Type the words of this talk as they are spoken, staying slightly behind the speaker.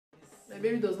My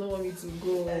baby does not want me to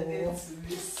go. I need to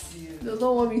miss you. Does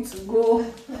not want me to go.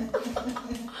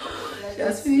 She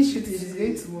has finished shooting. She's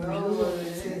going tomorrow.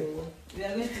 We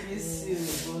are going to miss you,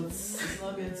 but it's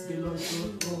not going to be long.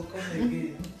 So come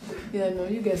again. Yeah, no,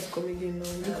 you guys come again. No,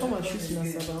 you come and shoot in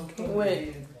Asaba, okay?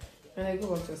 When? And I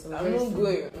go back to Asaba. I'm not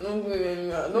going. I'm not going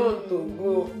anywhere. I don't want to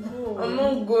go. No. I'm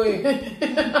not going.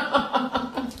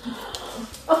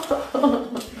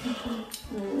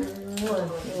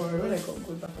 When I come,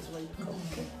 go back as well. You come,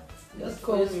 okay? Just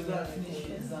call me and finish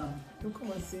your exam. You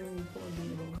come and see me. Come and do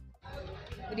me.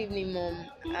 Good evening, Mom.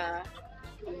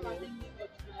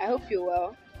 I hope you're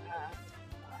well.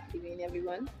 Good evening,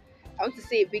 everyone. I want to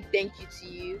say a big thank you to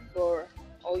you for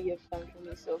all you've done for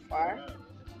me so far.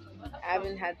 I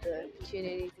haven't had the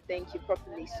opportunity to thank you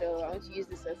properly, so I want to use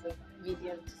this as a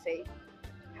medium to say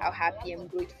how happy and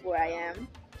grateful I am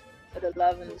for the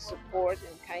love and the support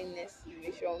and kindness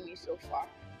you've shown me so far.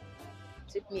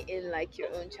 Took me in like your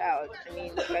own child. I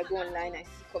mean, if I go online, I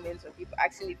see comments of people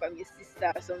asking if I'm your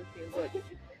sister or something, but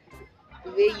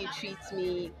the way you treat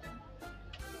me,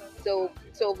 so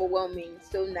overwhelming,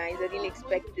 so nice. I didn't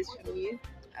expect this from you.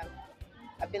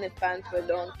 I've been a fan for a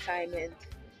long time, and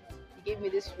you gave me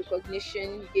this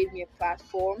recognition. You gave me a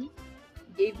platform.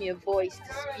 You gave me a voice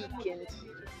to speak, and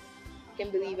I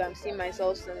can't believe I'm seeing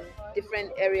myself in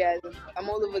different areas. I'm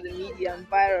all over the media. I'm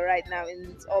viral right now, and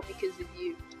it's all because of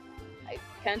you. I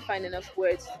can't find enough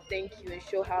words to thank you and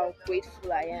show how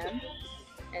grateful I am.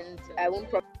 And I won't.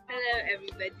 Hello,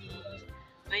 everybody.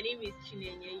 My name is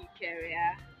Chinenye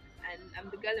Eucharia, and I'm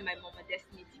the girl in my To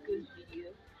Destiny Etiko's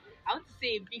video. I want to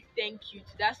say a big thank you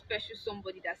to that special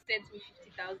somebody that sent me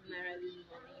 50,000 naira this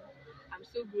morning. I'm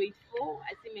so grateful.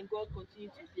 I say may God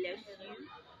continue to bless you.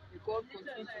 May God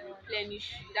continue to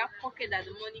replenish you. That pocket that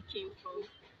the money came from,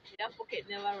 may that pocket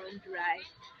never run dry.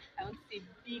 I want to say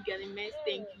big and immense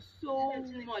thank you so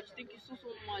much. Thank you so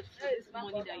much for this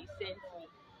money that you sent me.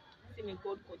 I say may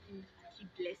God continue to keep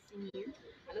blessing you,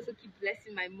 and also keep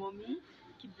blessing my mommy,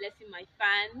 keep blessing my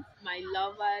fans, my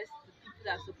lovers, the people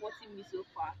that are supporting me so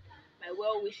far, my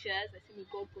well wishers. I say may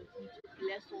God continue to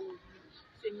bless all of you.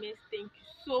 So immense thank you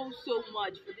so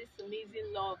much for this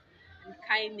amazing love and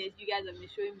kindness you guys have been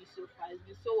showing me so far. It's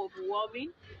been so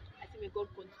overwhelming. I say may God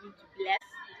continue to bless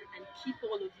and keep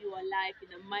all of you alive in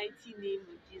the mighty name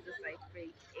of Jesus. I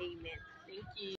pray. Amen. Thank you.